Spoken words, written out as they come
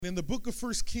In the book of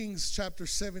First Kings, chapter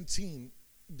 17,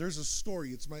 there's a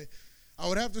story. I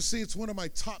would have to say it's one of my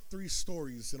top 3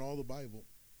 stories in all the Bible.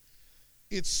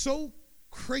 It's so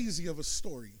crazy of a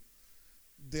story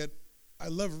that I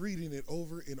love reading it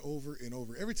over and over and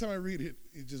over. Every time I read it,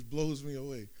 it just blows me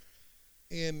away.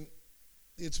 And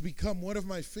it's become one of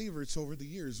my favorites over the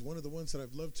years, one of the ones that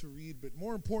I've loved to read, but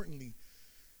more importantly,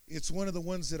 it's one of the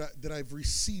ones that I've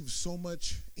received so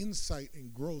much insight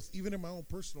and growth, even in my own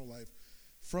personal life,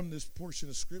 from this portion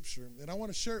of Scripture. And I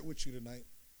want to share it with you tonight.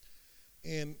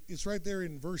 And it's right there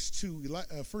in verse 2,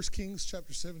 1 Kings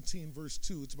chapter 17, verse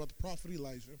 2. It's about the prophet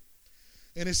Elijah.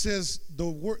 And it says,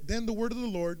 Then the word of the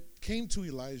Lord came to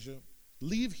Elijah,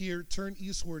 leave here, turn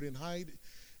eastward, and hide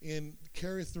in the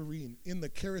Kerith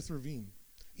ravine,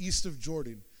 east of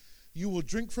Jordan. You will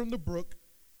drink from the brook,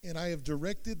 and I have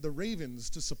directed the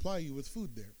ravens to supply you with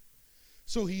food there.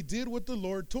 So he did what the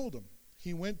Lord told him.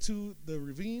 He went to the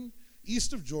ravine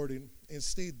east of Jordan and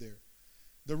stayed there.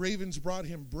 The ravens brought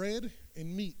him bread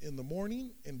and meat in the morning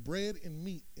and bread and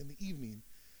meat in the evening,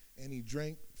 and he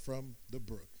drank from the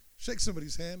brook. Shake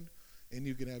somebody's hand, and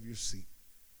you can have your seat.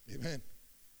 Amen.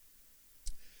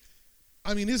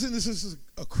 I mean, isn't this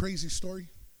a crazy story?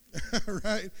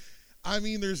 Right? I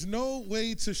mean, there's no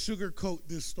way to sugarcoat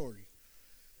this story.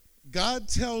 God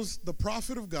tells the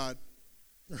prophet of God,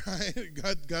 right?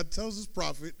 God tells his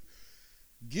prophet,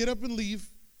 get up and leave,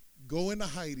 go into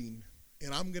hiding,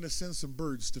 and I'm going to send some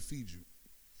birds to feed you.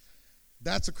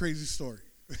 That's a crazy story.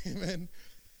 Amen.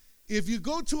 If you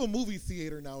go to a movie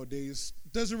theater nowadays,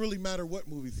 doesn't really matter what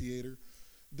movie theater,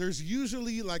 there's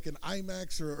usually like an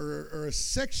IMAX or a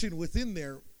section within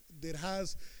there that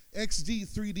has XD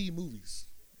 3D movies,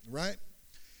 right?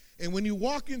 And when you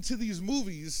walk into these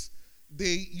movies,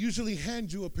 they usually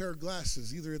hand you a pair of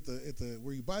glasses, either at the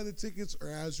where you buy the tickets or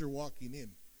as you're walking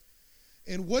in.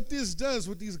 And what these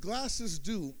glasses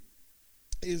do,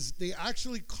 is they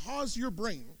actually cause your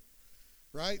brain,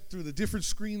 right, through the different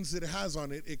screens that it has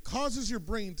on it, it causes your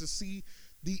brain to see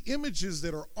the images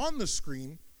that are on the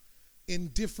screen in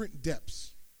different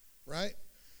depths, right?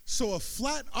 So a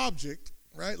flat object,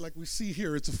 right, like we see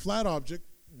here, it's a flat object,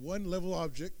 one level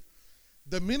object.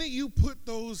 The minute you put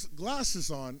those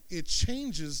glasses on, it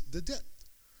changes the depth.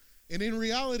 And in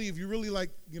reality, if you really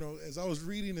as I was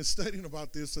reading and studying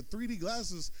about this, the 3D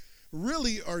glasses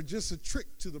really are just a trick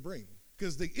to the brain.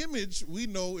 Because the image we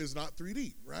know is not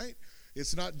 3D, right?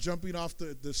 It's not jumping off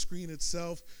the screen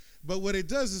itself. But what it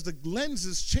does is the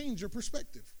lenses change your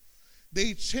perspective.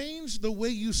 They change the way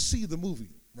you see the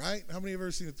movie, right? How many have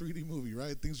ever seen a 3D movie,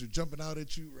 right? Things are jumping out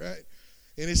at you, right?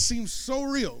 And it seems so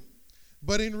real.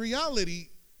 But in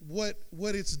reality, what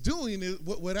it's doing is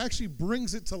what actually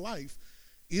brings it to life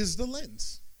is the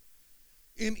lens.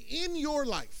 And in your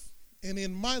life and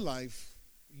in my life,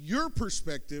 your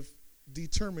perspective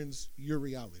determines your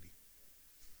reality.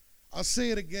 I'll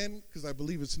say it again because I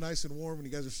believe it's nice and warm and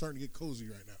you guys are starting to get cozy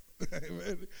right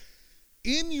now.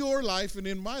 In your life and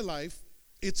in my life,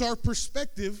 it's our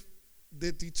perspective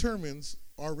that determines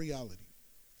our reality.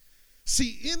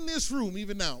 See, in this room,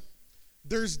 even now,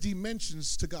 there's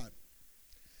dimensions to God.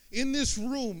 In this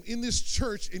room, in this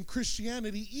church, in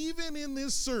Christianity, even in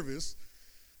this service,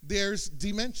 there's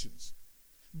dimensions.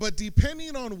 But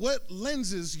depending on what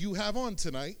lenses you have on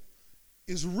tonight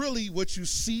is really what you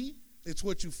see, it's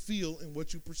what you feel, and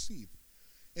what you perceive.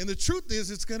 And the truth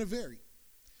is, it's going to vary.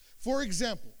 For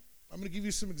example, I'm going to give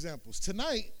you some examples.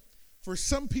 Tonight, for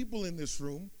some people in this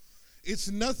room, it's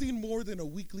nothing more than a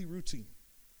weekly routine.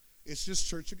 It's just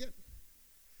church again.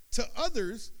 To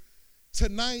others,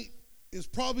 tonight is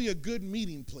probably a good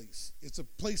meeting place. It's a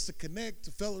place to connect,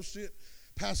 to fellowship,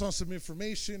 pass on some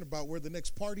information about where the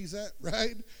next party's at,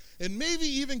 right? And maybe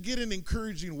even get an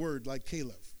encouraging word like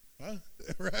Caleb, huh?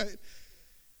 Right?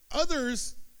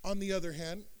 Others, on the other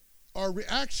hand, are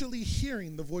actually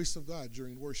hearing the voice of God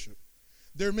during worship.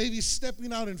 They're maybe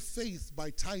stepping out in faith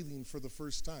by tithing for the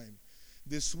first time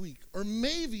this week. Or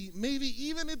maybe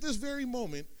even at this very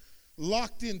moment,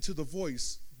 locked into the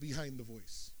voice behind the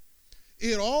voice.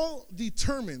 It all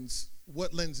determines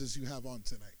what lenses you have on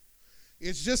tonight.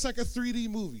 It's just like a 3D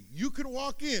movie. You can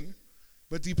walk in,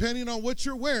 but depending on what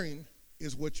you're wearing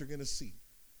is what you're going to see.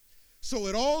 So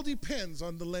it all depends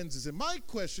on the lenses. And my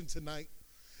question tonight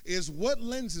is, what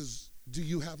lenses do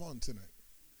you have on tonight?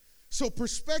 So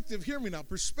perspective, hear me now,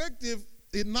 perspective,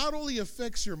 it not only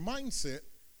affects your mindset,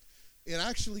 it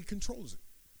actually controls it.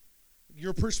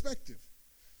 Your perspective.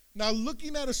 Now,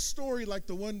 looking at a story like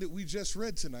the one that we just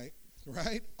read tonight,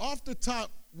 right? Off the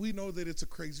top, we know that it's a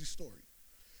crazy story.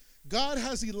 God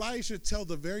has Elijah tell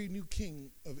the very new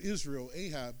king of Israel,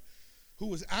 Ahab, who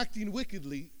was acting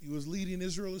wickedly. He was leading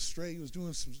Israel astray. He was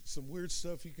doing some weird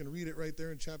stuff. You can read it right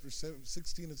there in chapter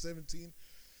 16 and 17.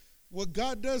 What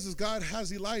God does is God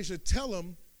has Elijah tell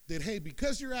him that, hey,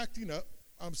 because you're acting up,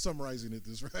 I'm summarizing it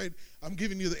this, right? I'm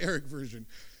giving you the Eric version.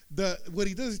 What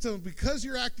he does is tell him, because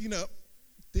you're acting up,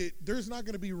 that there's not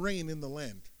going to be rain in the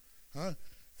land,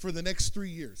 for the next 3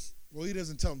 years. Well, he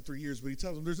doesn't tell him 3 years, but he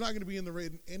tells him there's not going to be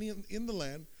any in the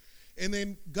land. And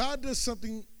then God does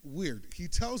something weird. He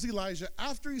tells Elijah,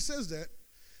 after he says that,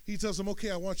 he tells him,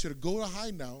 okay, I want you to go to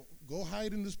hide now. Go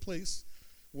hide in this place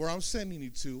where I'm sending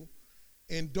you to.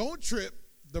 And don't trip.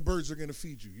 The birds are going to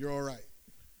feed you. You're all right.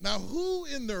 Now, who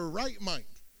in their right mind,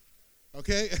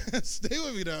 okay, stay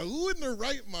with me now, who in their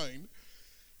right mind,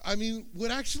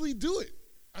 would actually do it?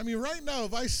 Right now,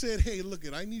 if I said, hey, look,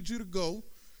 I need you to go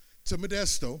to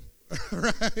Modesto,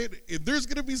 right, and there's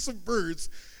going to be some birds,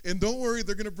 and don't worry,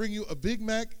 they're going to bring you a Big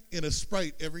Mac and a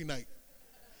Sprite every night,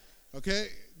 okay?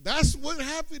 That's what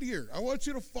happened here. I want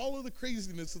you to follow the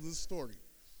craziness of this story,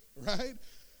 right?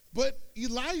 But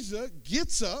Elijah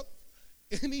gets up,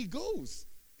 and he goes.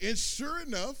 And sure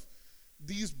enough,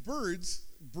 these birds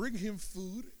bring him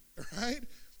food, right?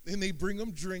 And they bring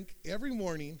him drink every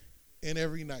morning and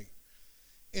every night.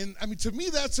 And, to me,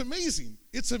 that's amazing.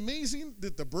 It's amazing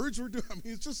that the birds were doing,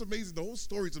 it's just amazing. The whole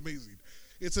story's amazing.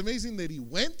 It's amazing that he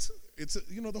went.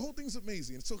 The whole thing's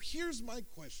amazing. So here's my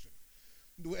question.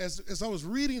 As I was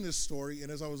reading this story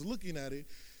and as I was looking at it,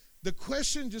 the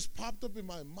question just popped up in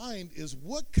my mind is,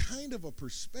 what kind of a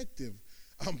perspective,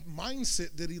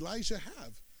 mindset did Elijah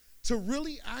have to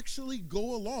really actually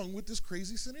go along with this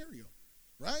crazy scenario,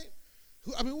 right?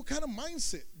 What kind of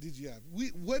mindset did you have?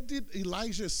 What did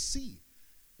Elijah see,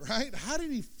 right? How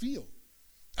did he feel?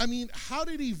 How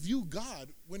did he view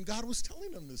God when God was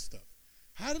telling him this stuff?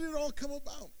 How did it all come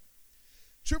about?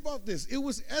 Trip off this. It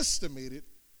was estimated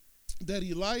that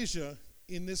Elijah,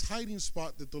 in this hiding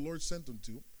spot that the Lord sent him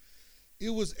to,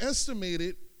 it was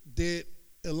estimated that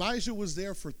Elijah was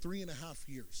there for 3.5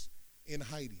 years in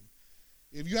hiding.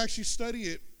 If you actually study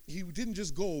it, he didn't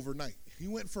just go overnight. He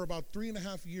went for about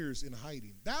 3.5 years in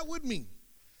hiding. That would mean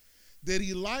that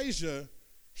Elijah,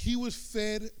 he was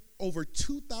fed over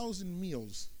 2,000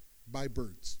 meals by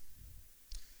birds.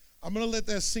 I'm going to let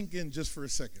that sink in just for a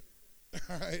second.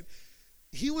 All right?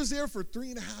 He was there for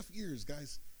 3.5 years,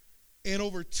 guys, and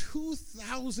over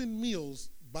 2,000 meals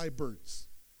by birds.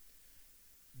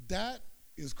 That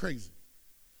is crazy.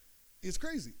 It's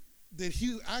crazy that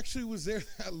he actually was there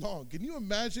that long. Can you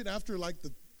imagine after like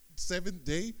the 7th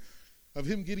day of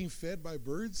him getting fed by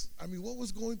birds? What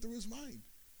was going through his mind?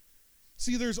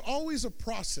 See, there's always a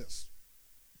process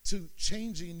to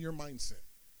changing your mindset.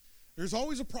 There's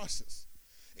always a process.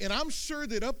 And I'm sure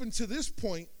that up until this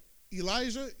point,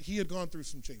 Elijah, he had gone through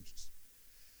some changes.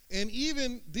 And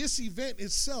even this event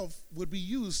itself would be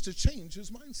used to change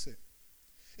his mindset.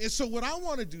 And so what I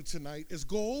want to do tonight is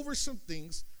go over some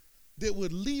things that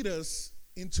would lead us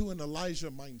into an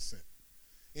Elijah mindset.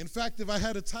 In fact, if I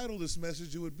had to title this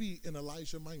message, it would be an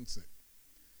Elijah mindset.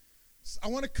 So I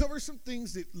want to cover some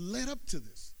things that led up to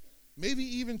this, maybe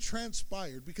even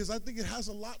transpired, because I think it has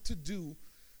a lot to do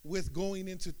with going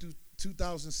into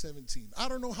 2017. I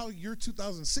don't know how your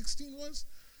 2016 was,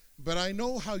 but I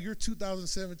know how your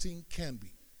 2017 can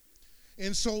be.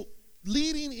 And so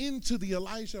leading into the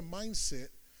Elijah mindset,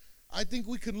 I think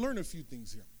we can learn a few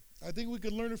things here. I think we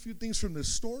can learn a few things from this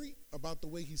story about the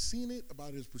way he's seen it,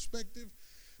 about his perspective.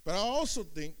 But I also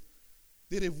think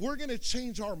that if we're going to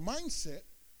change our mindset,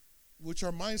 which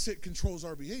our mindset controls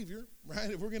our behavior,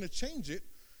 right? If we're going to change it,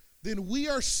 then we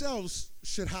ourselves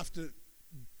should have to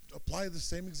apply the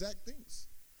same exact things.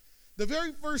 The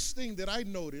very first thing that I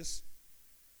notice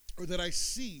or that I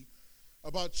see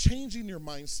about changing your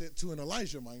mindset to an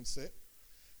Elijah mindset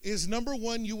is, number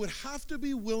one, you would have to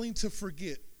be willing to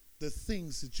forget the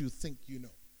things that you think you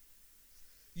know.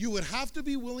 You would have to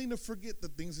be willing to forget the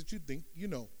things that you think you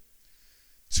know.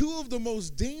 Two of the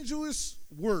most dangerous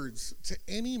words to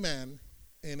any man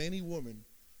and any woman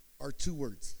are two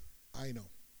words: I know.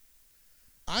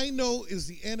 I know is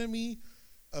the enemy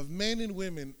of men and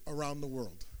women around the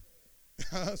world.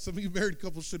 Some of you married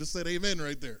couples should have said amen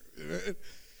right there.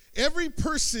 Every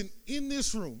person in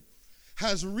this room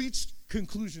has reached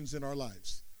conclusions in our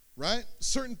lives, right?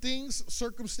 Certain things,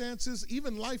 circumstances,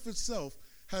 even life itself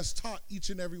has taught each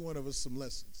and every one of us some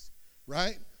lessons,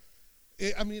 right?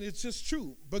 It's just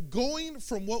true. But going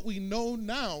from what we know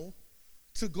now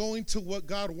to going to what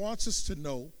God wants us to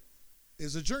know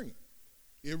is a journey.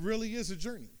 It really is a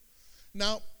journey.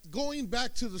 Now, going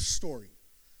back to the story,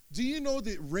 do you know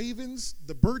that ravens,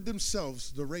 the bird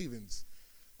themselves, the ravens,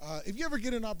 If you ever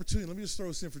get an opportunity, let me just throw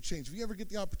this in for change. If you ever get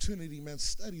the opportunity, man,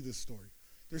 study this story.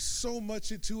 There's so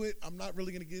much into it. I'm not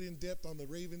really going to get in depth on the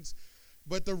ravens.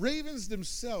 But the ravens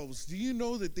themselves, do you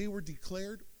know that they were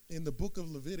declared in the book of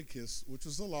Leviticus, which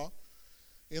was the law?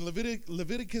 In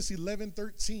Leviticus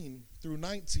 11:13 through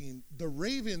 19, the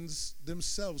ravens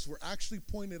themselves were actually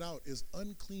pointed out as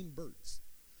unclean birds.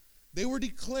 They were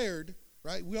declared,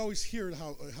 right? We always hear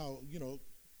how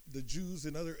the Jews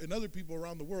and other people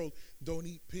around the world don't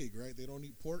eat pig, right? They don't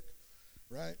eat pork,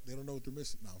 right? They don't know what they're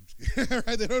missing. No, I'm just kidding.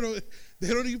 Right? They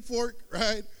don't eat pork,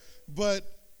 right? But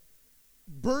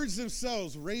birds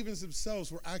themselves, ravens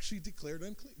themselves, were actually declared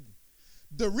unclean.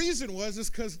 The reason is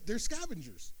because they're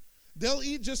scavengers. They'll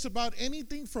eat just about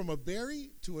anything from a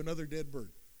berry to another dead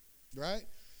bird, right?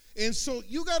 And so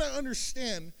you got to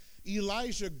understand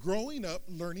Elijah growing up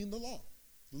learning the law,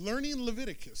 learning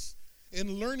Leviticus, and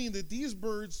learning that these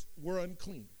birds were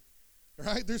unclean,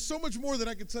 right? There's so much more that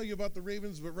I could tell you about the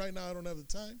ravens, but right now I don't have the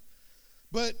time.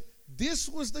 But this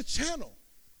was the channel.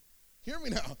 Hear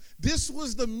me now. This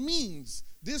was the means.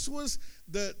 This was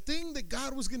the thing that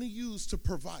God was going to use to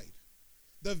provide.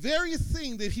 The very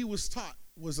thing that he was taught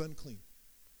was unclean.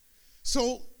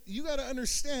 So you got to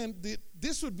understand that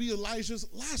this would be Elijah's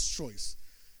last choice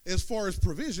as far as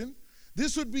provision.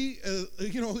 This would be,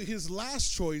 his last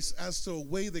choice as to a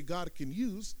way that God can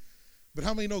use. But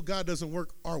how many know God doesn't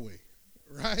work our way,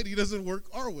 right? He doesn't work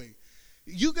our way.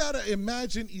 You got to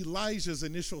imagine Elijah's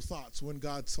initial thoughts when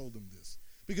God told him this.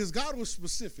 Because God was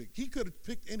specific. He could have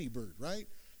picked any bird, right?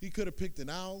 He could have picked an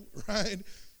owl, right?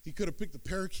 He could have picked a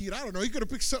parakeet. I don't know. He could have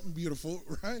picked something beautiful,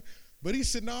 right? But he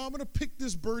said, no, I'm going to pick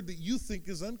this bird that you think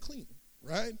is unclean,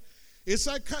 right? It's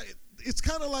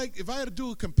kind of like, if I had to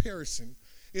do a comparison,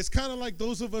 it's kind of like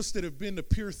those of us that have been to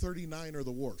Pier 39 or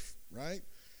the Wharf, right?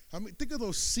 I mean, think of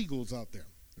those seagulls out there,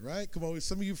 right? Come on,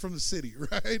 some of you from the city,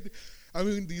 right? I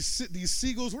mean, these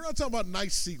seagulls, we're not talking about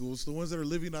nice seagulls, the ones that are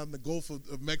living on the Gulf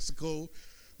of Mexico.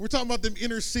 We're talking about them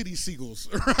inner city seagulls,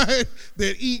 right?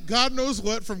 That eat God knows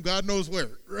what from God knows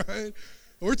where, right?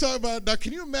 We're talking about, now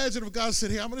can you imagine if God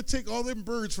said, hey, I'm going to take all them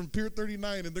birds from Pier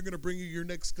 39 and they're going to bring you your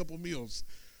next couple meals.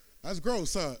 That's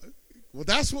gross, huh? Well,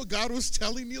 that's what God was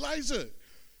telling Elijah,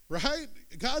 right?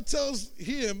 God tells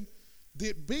him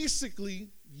that basically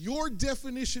your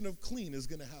definition of clean is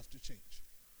going to have to change.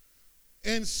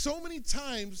 And so many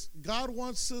times, God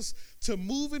wants us to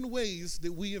move in ways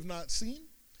that we have not seen.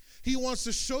 He wants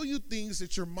to show you things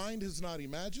that your mind has not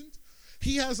imagined.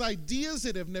 He has ideas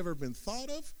that have never been thought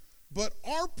of. But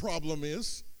our problem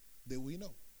is that we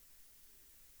know.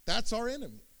 That's our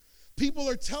enemy. People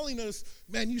are telling us,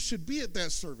 man, you should be at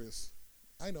that service.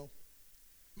 I know.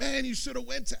 Man, you should have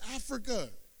went to Africa.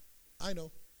 I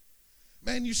know.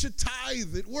 Man, you should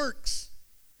tithe. It works.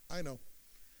 I know.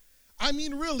 I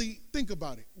mean, really, think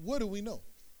about it. What do we know?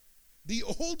 The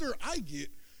older I get,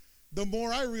 the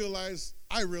more I realize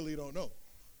I really don't know.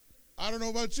 I don't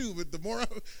know about you, but the more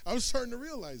I'm starting to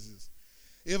realize this.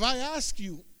 If I ask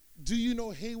you, do you know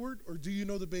Hayward or do you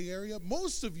know the Bay Area?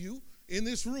 Most of you in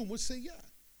this room would say, yeah.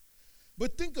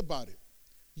 But think about it.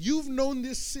 You've known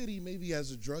this city maybe as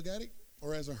a drug addict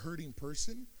or as a hurting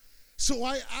person. So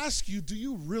I ask you, do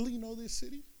you really know this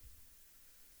city?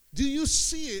 Do you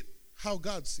see it how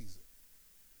God sees it?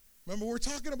 Remember, we're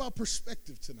talking about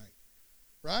perspective tonight,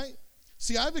 right?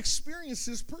 See, I've experienced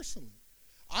this personally.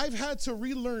 I've had to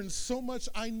relearn so much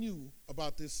I knew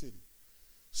about this city.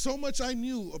 So much I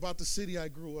knew about the city I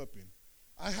grew up in.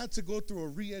 I had to go through a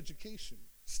re-education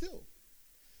still.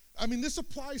 I mean, this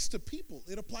applies to people.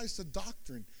 It applies to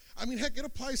doctrine. I mean, heck, it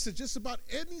applies to just about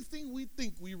anything we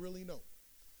think we really know.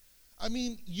 I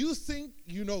mean, you think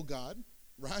you know God,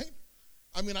 right?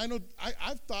 I mean,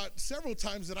 I've thought several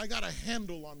times that I got a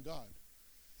handle on God.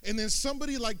 And then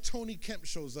somebody like Tony Kemp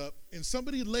shows up, and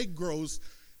somebody's leg grows,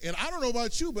 and I don't know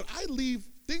about you, but I leave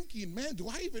thinking, man, do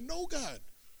I even know God?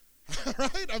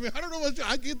 Right? I mean, I don't know about you.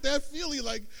 I get that feeling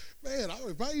like, man,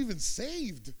 am I even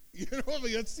saved? You know, I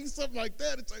mean, I see something like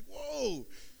that. It's like, whoa.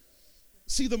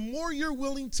 See, the more you're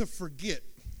willing to forget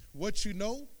what you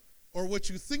know or what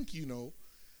you think you know,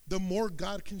 the more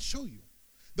God can show you.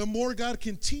 The more God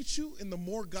can teach you and the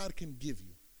more God can give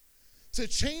you. To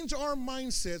change our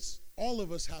mindsets, all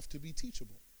of us have to be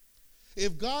teachable.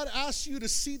 If God asks you to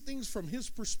see things from his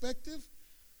perspective,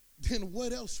 then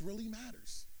what else really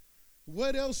matters?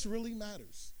 What else really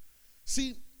matters?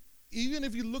 See, even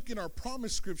if you look in our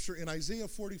promise scripture in Isaiah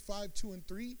 45, 2 and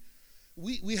 3,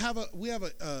 we have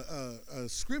a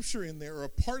scripture in there, or a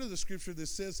part of the scripture that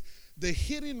says the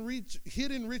hidden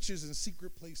riches in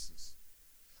secret places.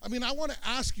 I mean, I want to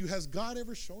ask you, has God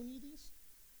ever shown you these?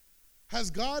 Has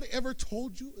God ever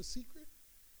told you a secret?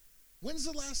 When's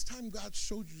the last time God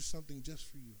showed you something just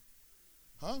for you?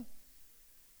 Huh?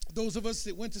 Those of us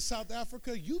that went to South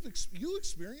Africa, you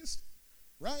experienced,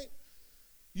 right?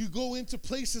 You go into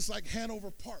places like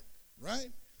Hanover Park, right?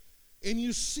 And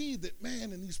you see that,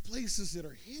 man, in these places that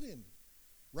are hidden,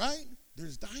 right?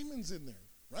 There's diamonds in there,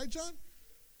 right, John?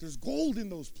 There's gold in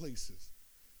those places.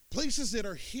 Places that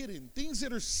are hidden, things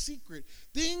that are secret,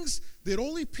 things that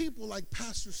only people like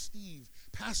Pastor Steve,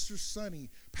 Pastor Sonny,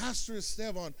 Pastor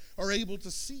Esteban are able to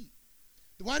see.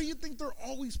 Why do you think they're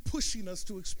always pushing us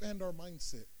to expand our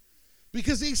mindset?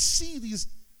 Because they see these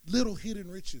little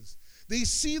hidden riches. They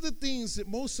see the things that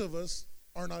most of us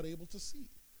are not able to see.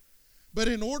 But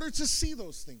in order to see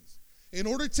those things, in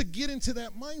order to get into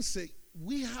that mindset,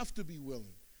 we have to be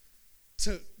willing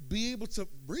to be able to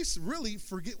really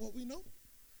forget what we know.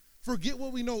 Forget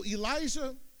what we know.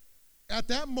 Elijah, at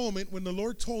that moment when the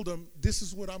Lord told him, this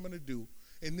is what I'm going to do,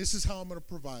 and this is how I'm going to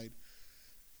provide,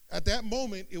 at that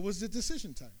moment, it was the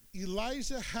decision time.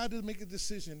 Elijah had to make a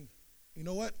decision. You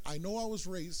know what? I know I was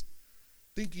raised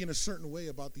thinking a certain way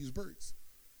about these birds.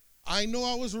 I know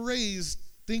I was raised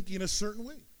thinking a certain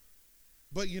way.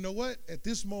 But you know what? At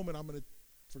this moment, I'm going to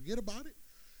forget about it.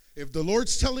 If the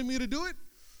Lord's telling me to do it,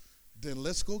 then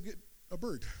let's go get a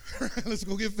bird. Let's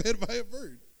go get fed by a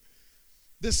bird.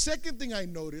 The second thing I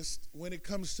noticed when it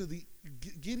comes to the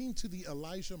getting to the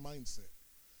Elijah mindset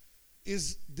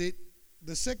is that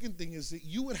the second thing is that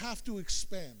you would have to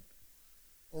expand,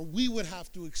 or we would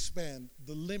have to expand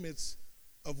the limits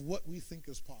of what we think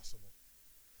is possible.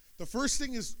 The first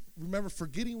thing is, remember,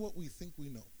 forgetting what we think we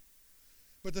know.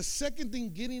 But the second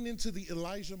thing, getting into the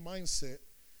Elijah mindset,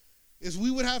 is we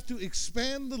would have to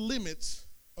expand the limits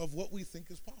of what we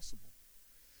think is possible.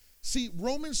 See,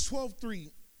 Romans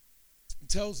 12:3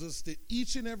 tells us that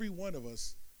each and every one of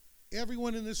us,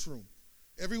 everyone in this room,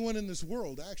 everyone in this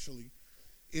world actually,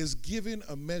 is given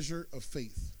a measure of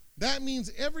faith. That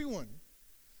means everyone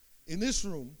in this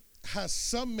room has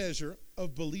some measure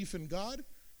of belief in God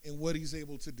and what he's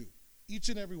able to do. Each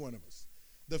and every one of us.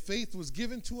 The faith was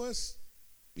given to us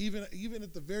even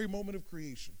at the very moment of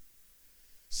creation.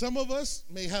 Some of us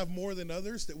may have more than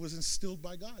others that was instilled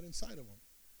by God inside of them.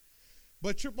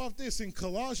 But trip off this, in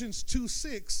Colossians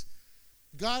 2:6,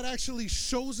 God actually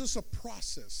shows us a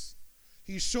process.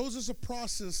 He shows us a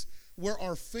process where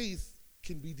our faith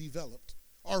can be developed.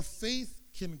 Our faith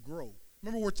can grow.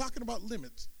 Remember, we're talking about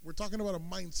limits. We're talking about a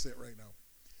mindset right now.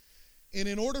 And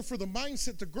in order for the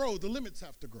mindset to grow, the limits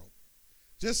have to grow.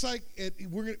 Just like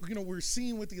we're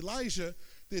seeing with Elijah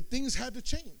that things had to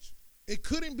change. It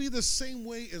couldn't be the same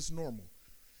way as normal.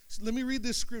 So let me read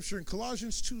this scripture in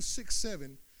Colossians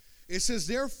 2:6-7. It says,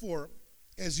 therefore,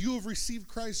 as you have received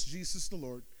Christ Jesus the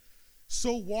Lord,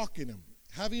 so walk in him,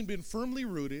 having been firmly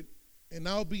rooted and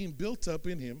now being built up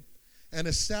in him and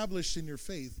established in your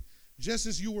faith, just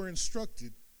as you were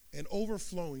instructed, and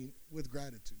overflowing with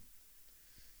gratitude.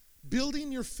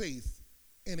 Building your faith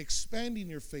and expanding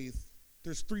your faith,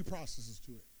 there's three processes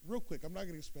to it. Real quick, I'm not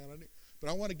going to expand on it, but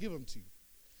I want to give them to you.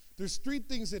 There's three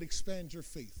things that expand your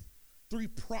faith.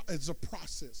 It's a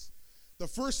process. The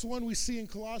first one we see in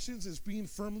Colossians is being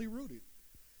firmly rooted,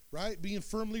 right? Being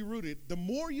firmly rooted. The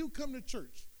more you come to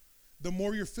church, the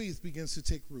more your faith begins to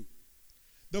take root.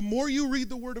 The more you read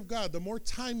the Word of God, the more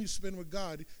time you spend with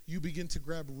God, you begin to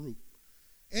grab root.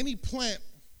 Any plant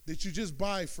that you just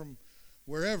buy from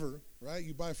wherever, right?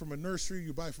 You buy from a nursery,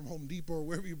 you buy from Home Depot, or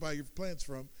wherever you buy your plants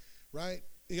from, right?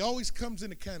 It always comes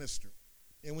in a canister.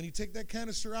 And when you take that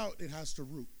canister out, it has to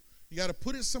root. You got to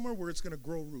put it somewhere where it's going to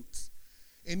grow roots.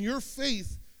 In your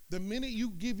faith, the minute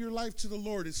you give your life to the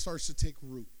Lord, it starts to take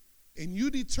root. And you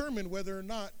determine whether or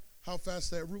not how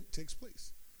fast that root takes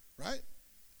place, right?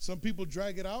 Some people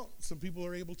drag it out. Some people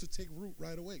are able to take root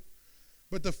right away.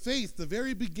 But the faith, the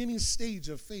very beginning stage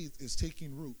of faith is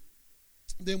taking root.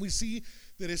 Then we see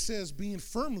that it says being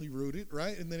firmly rooted,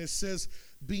 right? And then it says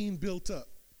being built up.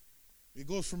 It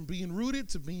goes from being rooted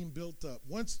to being built up.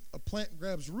 Once a plant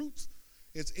grabs roots,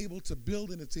 it's able to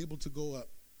build and it's able to go up.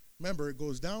 Remember, it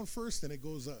goes down first, then it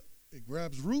goes up. It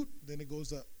grabs root, then it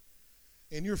goes up.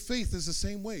 And your faith is the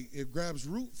same way. It grabs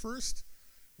root first,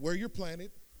 where you're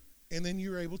planted, and then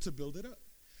you're able to build it up.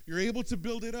 You're able to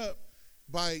build it up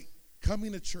by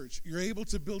coming to church. You're able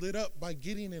to build it up by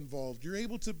getting involved. You're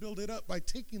able to build it up by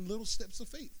taking little steps of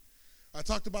faith. I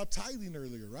talked about tithing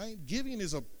earlier, right? Giving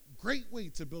is a great way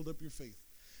to build up your faith.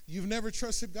 You've never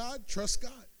trusted God? Trust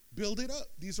God. Build it up.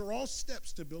 These are all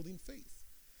steps to building faith.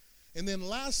 And then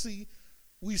lastly,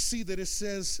 we see that it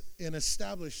says, and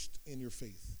established in your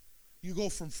faith. You go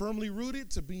from firmly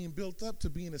rooted to being built up to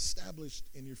being established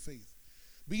in your faith.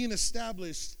 Being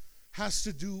established has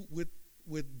to do with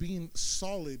being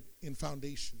solid in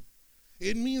foundation.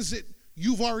 It means that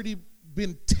you've already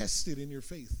been tested in your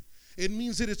faith. It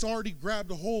means that it's already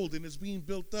grabbed a hold and it's being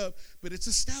built up, but it's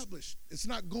established. It's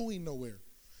not going nowhere.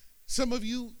 Some of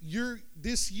you,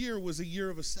 this year was a year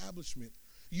of establishment.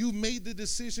 You made the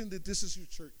decision that this is your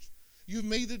church. You've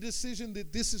made the decision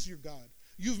that this is your God.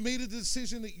 You've made a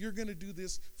decision that you're going to do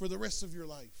this for the rest of your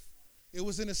life. It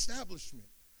was an establishment.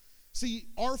 See,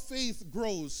 our faith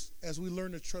grows as we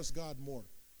learn to trust God more.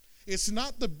 It's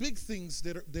not the big things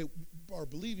that are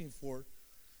believing for.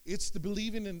 It's the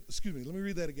believing in, let me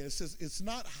read that again. It says, it's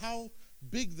not how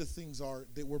big the things are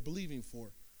that we're believing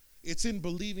for. It's in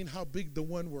believing how big the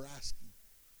one we're asking.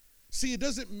 See, it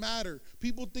doesn't matter.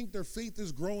 People think their faith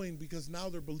is growing because now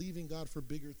they're believing God for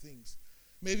bigger things.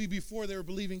 Maybe before they were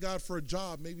believing God for a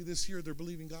job. Maybe this year they're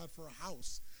believing God for a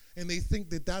house. And they think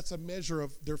that that's a measure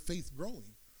of their faith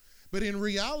growing. But in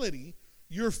reality,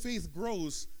 your faith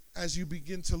grows as you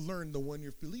begin to learn the one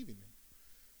you're believing in.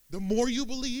 The more you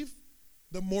believe,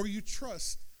 the more you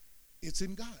trust, it's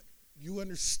in God. You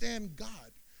understand God.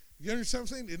 You understand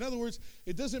what I'm saying? In other words,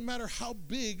 it doesn't matter how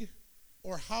big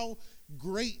or how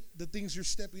great the things you're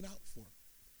stepping out for.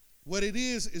 What it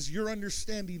is your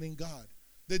understanding in God.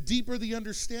 The deeper the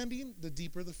understanding, the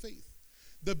deeper the faith.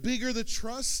 The bigger the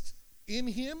trust in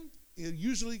Him, it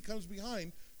usually comes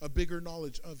behind a bigger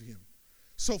knowledge of Him.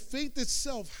 So faith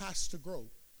itself has to grow.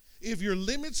 If your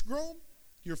limits grow,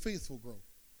 your faith will grow.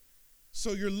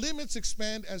 So your limits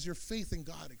expand as your faith in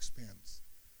God expands.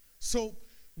 So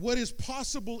what is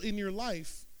possible in your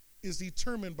life is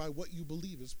determined by what you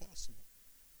believe is possible.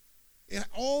 It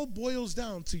all boils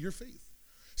down to your faith.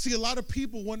 See, a lot of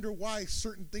people wonder why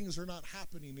certain things are not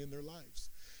happening in their lives.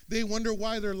 They wonder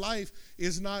why their life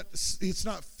is not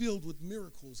filled with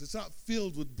miracles. It's not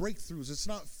filled with breakthroughs. It's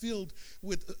not filled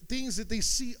with things that they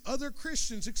see other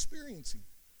Christians experiencing.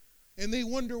 And they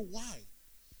wonder why.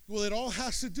 Well, it all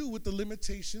has to do with the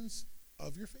limitations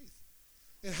of your faith.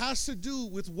 It has to do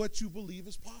with what you believe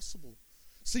is possible.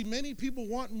 See, many people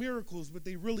want miracles, but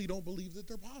they really don't believe that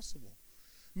they're possible.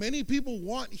 Many people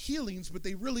want healings, but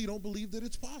they really don't believe that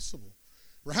it's possible.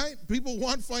 Right? People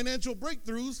want financial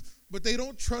breakthroughs, but they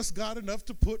don't trust God enough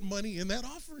to put money in that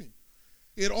offering.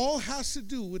 It all has to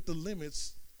do with the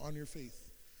limits on your faith.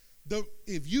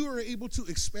 If you are able to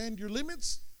expand your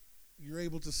limits, you're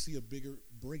able to see a bigger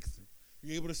breakthrough.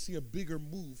 You're able to see a bigger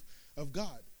move of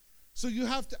God. So you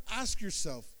have to ask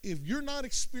yourself, if you're not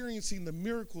experiencing the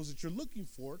miracles that you're looking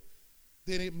for,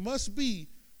 then it must be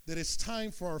that it's time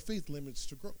for our faith limits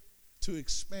to grow, to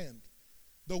expand.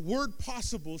 The word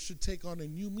possible should take on a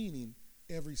new meaning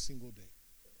every single day.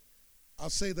 I'll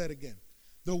say that again.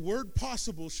 The word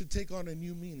possible should take on a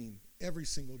new meaning every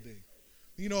single day.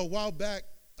 You know, a while back,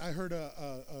 I heard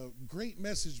a great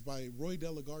message by Roy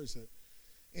De La Garza.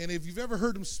 And if you've ever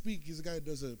heard him speak, he's a guy that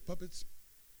does puppets.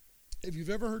 If you've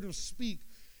ever heard him speak,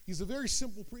 he's a very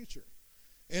simple preacher.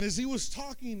 And as he was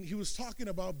talking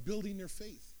about building your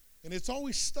faith. And it's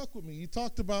always stuck with me. He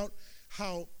talked about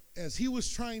how as he was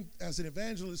trying as an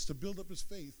evangelist to build up his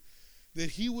faith, that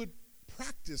he would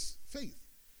practice faith.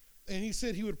 And he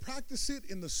said he would practice it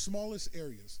in the smallest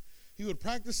areas. He would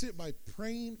practice it by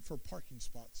praying for parking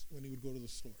spots when he would go to the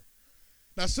store.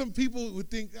 Now, some people would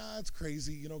think, it's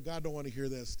crazy. You know, God don't want to hear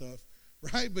that stuff,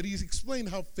 right? But he's explained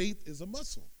how faith is a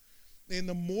muscle. And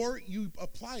the more you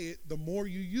apply it, the more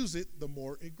you use it, the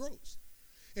more it grows.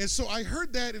 And so I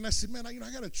heard that, and I said, man, I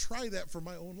got to try that for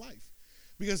my own life.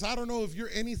 Because I don't know if you're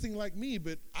anything like me,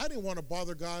 but I didn't want to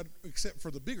bother God except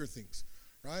for the bigger things,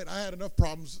 right? I had enough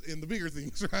problems in the bigger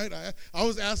things, right? I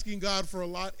was asking God for a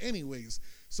lot anyways.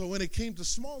 So when it came to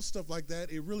small stuff like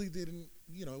that, it really didn't,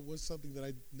 it was something that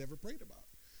I never prayed about.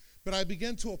 But I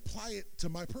began to apply it to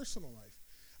my personal life.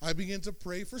 I began to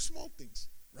pray for small things,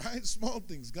 right? Small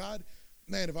things. God,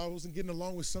 man, if I wasn't getting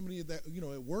along with somebody that,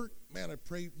 at work, man, I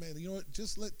prayed, man, you know what?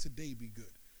 Just let today be good.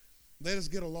 Let us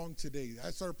get along today. I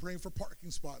started praying for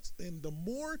parking spots. And the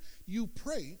more you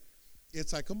pray,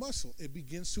 it's like a muscle. It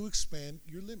begins to expand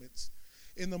your limits.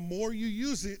 And the more you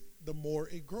use it, the more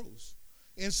it grows.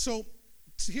 And so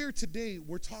here today,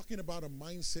 we're talking about a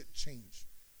mindset change,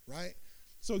 right?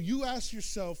 So you ask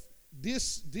yourself,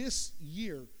 this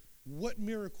year, what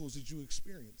miracles did you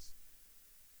experience?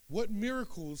 What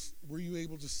miracles were you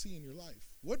able to see in your life?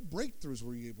 What breakthroughs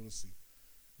were you able to see?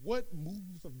 What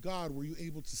moves of God were you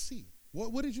able to see?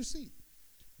 What did you see?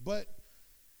 But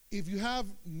if you have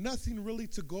nothing really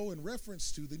to go in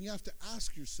reference to, then you have to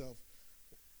ask yourself,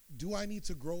 do I need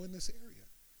to grow in this area?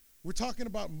 We're talking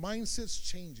about mindsets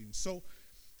changing. So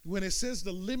when it says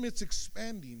the limits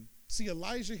expanding, see,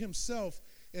 Elijah himself,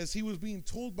 as he was being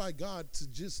told by God to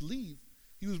just leave,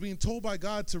 he was being told by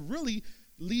God to really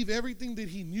leave everything that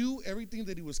he knew, everything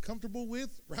that he was comfortable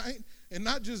with, right? And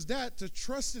not just that, to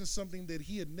trust in something that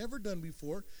he had never done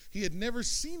before, he had never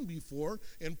seen before,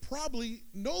 and probably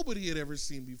nobody had ever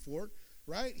seen before,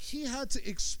 right? He had to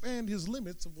expand his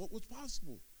limits of what was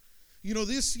possible. You know,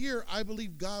 this year, I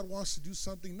believe God wants to do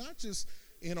something not just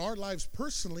in our lives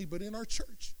personally, but in our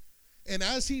church. And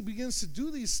as he begins to do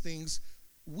these things,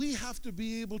 we have to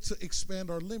be able to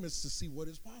expand our limits to see what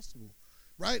is possible,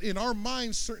 right? In our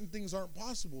minds, certain things aren't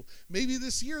possible. Maybe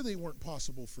this year they weren't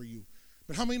possible for you.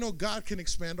 But how many know God can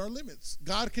expand our limits?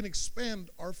 God can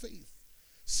expand our faith.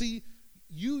 See,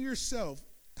 you yourself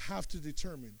have to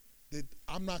determine that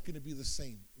I'm not going to be the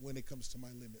same when it comes to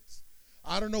my limits.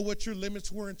 I don't know what your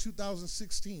limits were in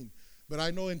 2016, but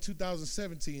I know in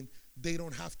 2017, they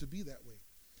don't have to be that way.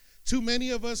 Too many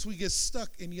of us, we get stuck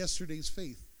in yesterday's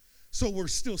faith. So we're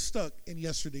still stuck in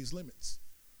yesterday's limits.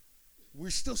 We're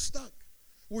still stuck.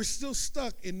 We're still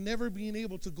stuck in never being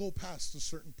able to go past a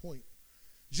certain point.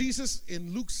 Jesus,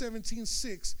 in Luke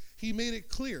 17:6, he made it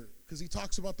clear, because he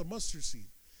talks about the mustard seed.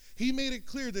 He made it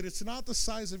clear that it's not the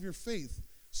size of your faith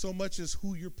so much as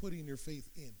who you're putting your faith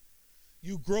in.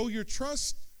 You grow your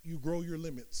trust, you grow your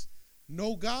limits.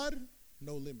 No God,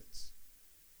 no limits.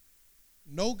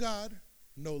 No God,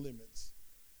 no limits.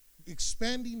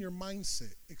 Expanding your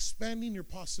mindset, expanding your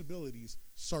possibilities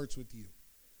starts with you.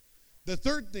 The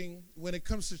third thing, when it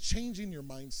comes to changing your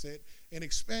mindset and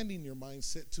expanding your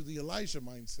mindset to the Elijah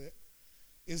mindset,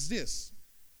 is this.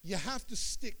 You have to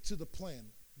stick to the plan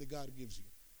that God gives you.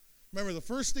 Remember, the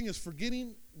first thing is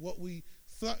forgetting what we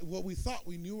thought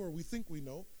we knew or we think we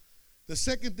know. The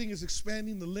second thing is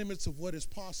expanding the limits of what is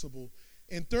possible.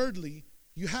 And thirdly,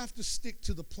 you have to stick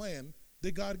to the plan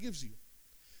that God gives you.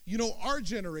 You know, our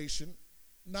generation,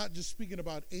 not just speaking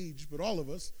about age, but all of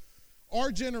us,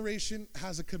 our generation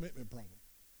has a commitment problem.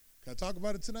 Can I talk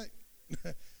about it tonight?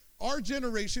 Our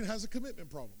generation has a commitment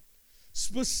problem.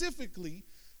 Specifically,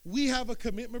 we have a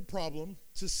commitment problem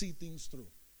to see things through.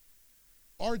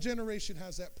 Our generation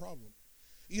has that problem.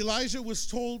 Elijah was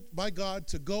told by God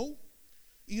to go.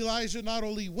 Elijah not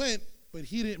only went, but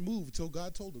he didn't move till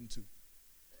God told him to.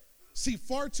 See,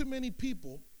 far too many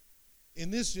people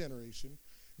in this generation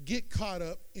get caught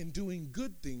up in doing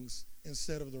good things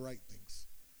instead of the right things.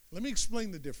 Let me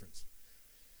explain the difference.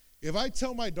 If I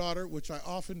tell my daughter, which I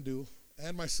often do,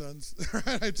 and my sons,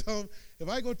 right, if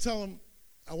I go tell them,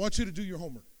 I want you to do your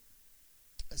homework,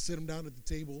 I sit them down at the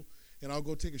table, and I'll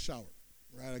go take a shower.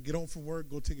 Right? I get home from work,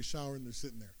 go take a shower, and they're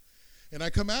sitting there. And I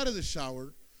come out of the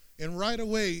shower, and right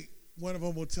away, one of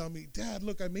them will tell me, Dad,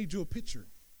 look, I made you a picture.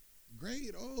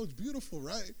 Great. Oh, it's beautiful,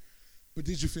 right? But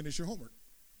did you finish your homework?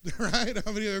 Right?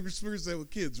 How many of you have experienced that with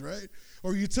kids, right?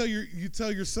 Or you tell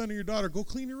your son or your daughter, go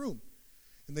clean your room.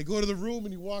 And they go to the room,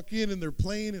 and you walk in, and they're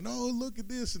playing, and oh, look at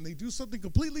this. And they do something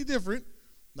completely different.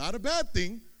 Not a bad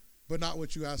thing, but not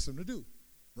what you asked them to do,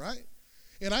 right?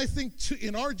 And I think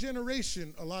in our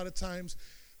generation, a lot of times,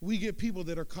 we get people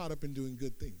that are caught up in doing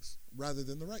good things rather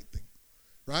than the right thing,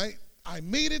 right? I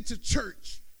made it to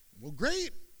church. Well,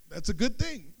 great. That's a good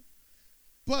thing.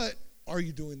 But are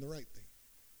you doing the right thing?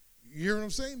 You hear what I'm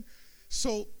saying?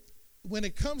 So when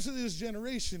it comes to this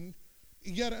generation,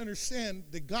 you got to understand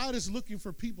that God is looking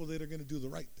for people that are going to do the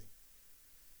right thing.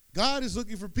 God is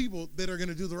looking for people that are going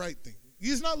to do the right thing.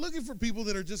 He's not looking for people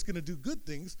that are just going to do good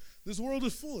things. This world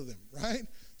is full of them, right?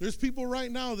 There's people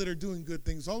right now that are doing good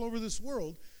things all over this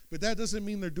world, but that doesn't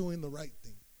mean they're doing the right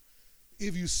thing.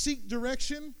 If you seek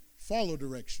direction, follow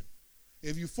direction.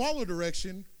 If you follow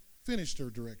direction, finish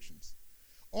their directions.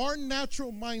 Our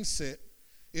natural mindset,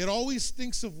 it always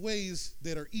thinks of ways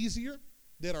that are easier,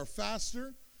 that are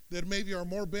faster, that maybe are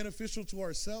more beneficial to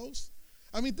ourselves.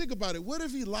 I mean, think about it. What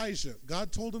if Elijah,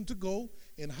 God told him to go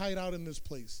and hide out in this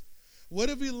place? What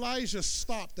if Elijah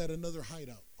stopped at another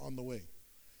hideout on the way?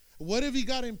 What if he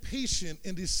got impatient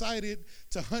and decided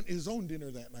to hunt his own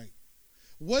dinner that night?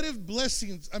 What if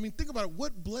blessings, I mean, think about it.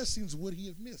 What blessings would he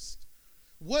have missed?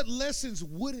 What lessons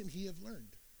wouldn't he have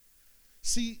learned?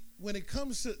 See, when it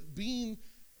comes to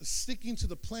sticking to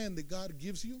the plan that God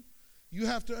gives you, you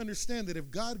have to understand that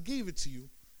if God gave it to you,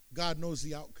 God knows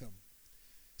the outcome.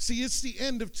 See, it's the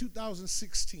end of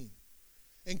 2016.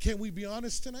 And can we be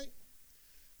honest tonight?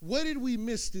 What did we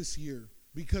miss this year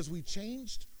because we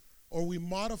changed or we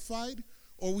modified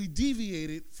or we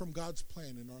deviated from God's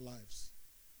plan in our lives?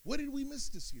 What did we miss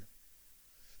this year?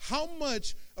 How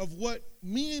much of what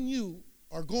me and you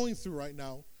are going through right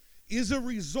now is a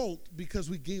result because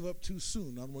we gave up too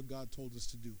soon on what God told us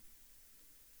to do?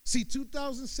 See,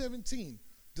 2017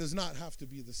 does not have to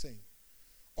be the same.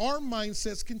 Our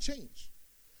mindsets can change.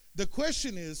 The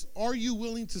question is, are you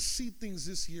willing to see things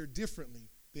this year differently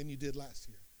than you did last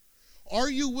year? Are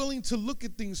you willing to look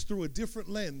at things through a different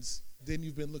lens than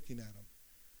you've been looking at them?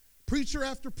 Preacher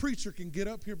after preacher can get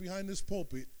up here behind this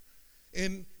pulpit,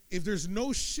 and if there's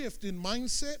no shift in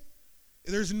mindset,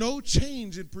 if there's no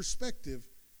change in perspective,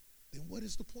 then what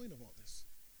is the point of all this?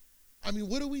 I mean,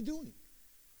 what are we doing?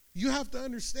 You have to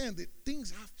understand that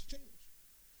things have to change.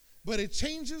 But it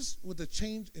changes with a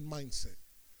change in mindset.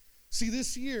 See,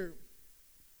 this year,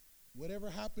 whatever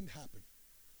happened, happened.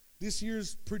 This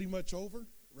year's pretty much over,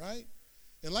 right?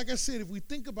 And like I said, if we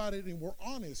think about it and we're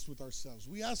honest with ourselves,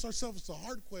 we ask ourselves the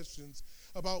hard questions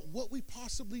about what we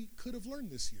possibly could have learned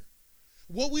this year,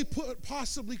 what we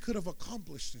possibly could have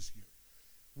accomplished this year.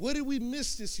 What did we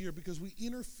miss this year because we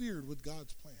interfered with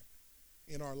God's plan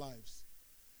in our lives?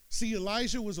 See,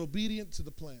 Elijah was obedient to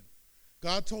the plan.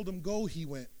 God told him, go, he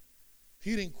went.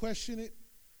 He didn't question it.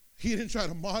 He didn't try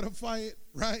to modify it,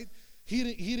 right? He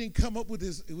didn't come up with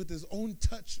his own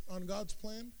touch on God's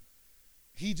plan.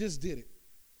 He just did it.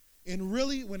 And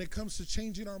really, when it comes to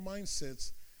changing our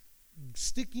mindsets,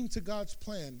 sticking to God's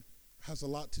plan has a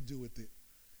lot to do with it.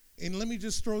 And let me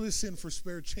just throw this in for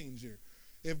spare change here.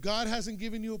 If God hasn't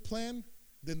given you a plan,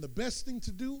 then the best thing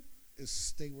to do is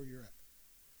stay where you're at.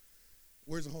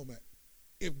 Where's the home at?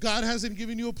 If God hasn't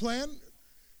given you a plan,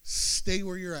 stay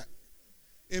where you're at.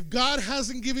 If God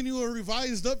hasn't given you a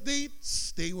revised update,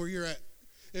 stay where you're at.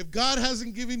 If God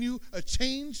hasn't given you a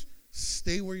change,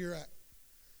 stay where you're at.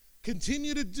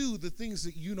 Continue to do the things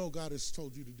that you know God has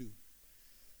told you to do.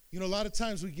 You know, a lot of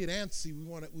times we get antsy. We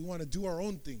want to do our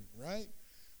own thing, right?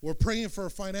 We're praying for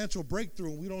a financial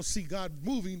breakthrough, and we don't see God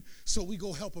moving, so we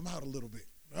go help him out a little bit.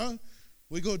 Huh?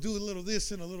 We go do a little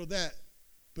this and a little that.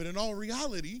 But in all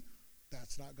reality,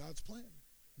 that's not God's plan.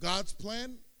 God's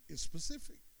plan is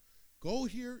specific. Go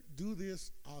here, do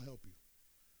this, I'll help you.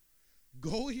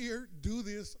 Go here, do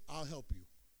this, I'll help you.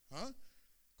 Huh?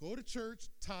 Go to church,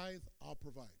 tithe, I'll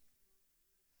provide.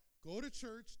 Go to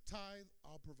church, tithe,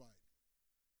 I'll provide.